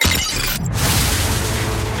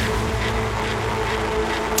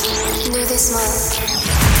this month.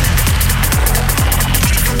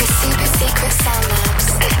 From the super secret sound labs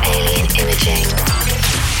of alien imaging,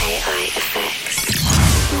 A-IFX.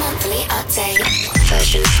 Monthly update,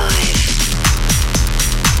 version 5.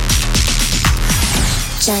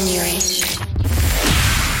 January.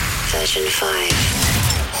 Version 5.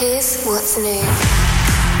 Here's what's new.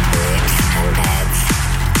 Loops and beds.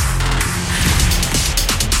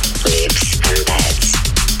 Loops and beds.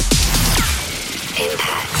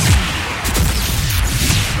 Impact.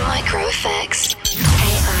 Micro effects.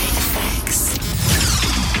 A-IFX.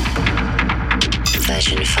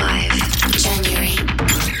 Version 5. January.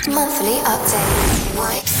 Monthly update.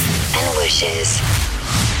 Wipes and whooshes.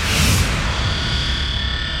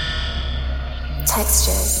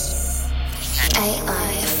 Textures.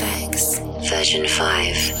 A-IFX. Version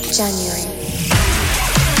 5. January.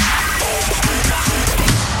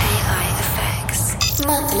 A-IFX.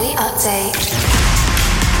 Monthly update.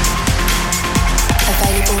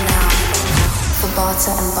 Available now for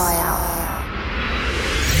barter and buyout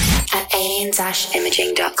at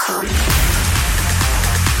alien-imaging.com.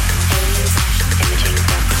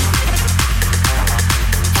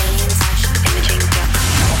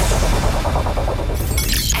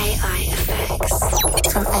 A-IFX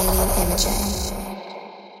from Alien Imaging.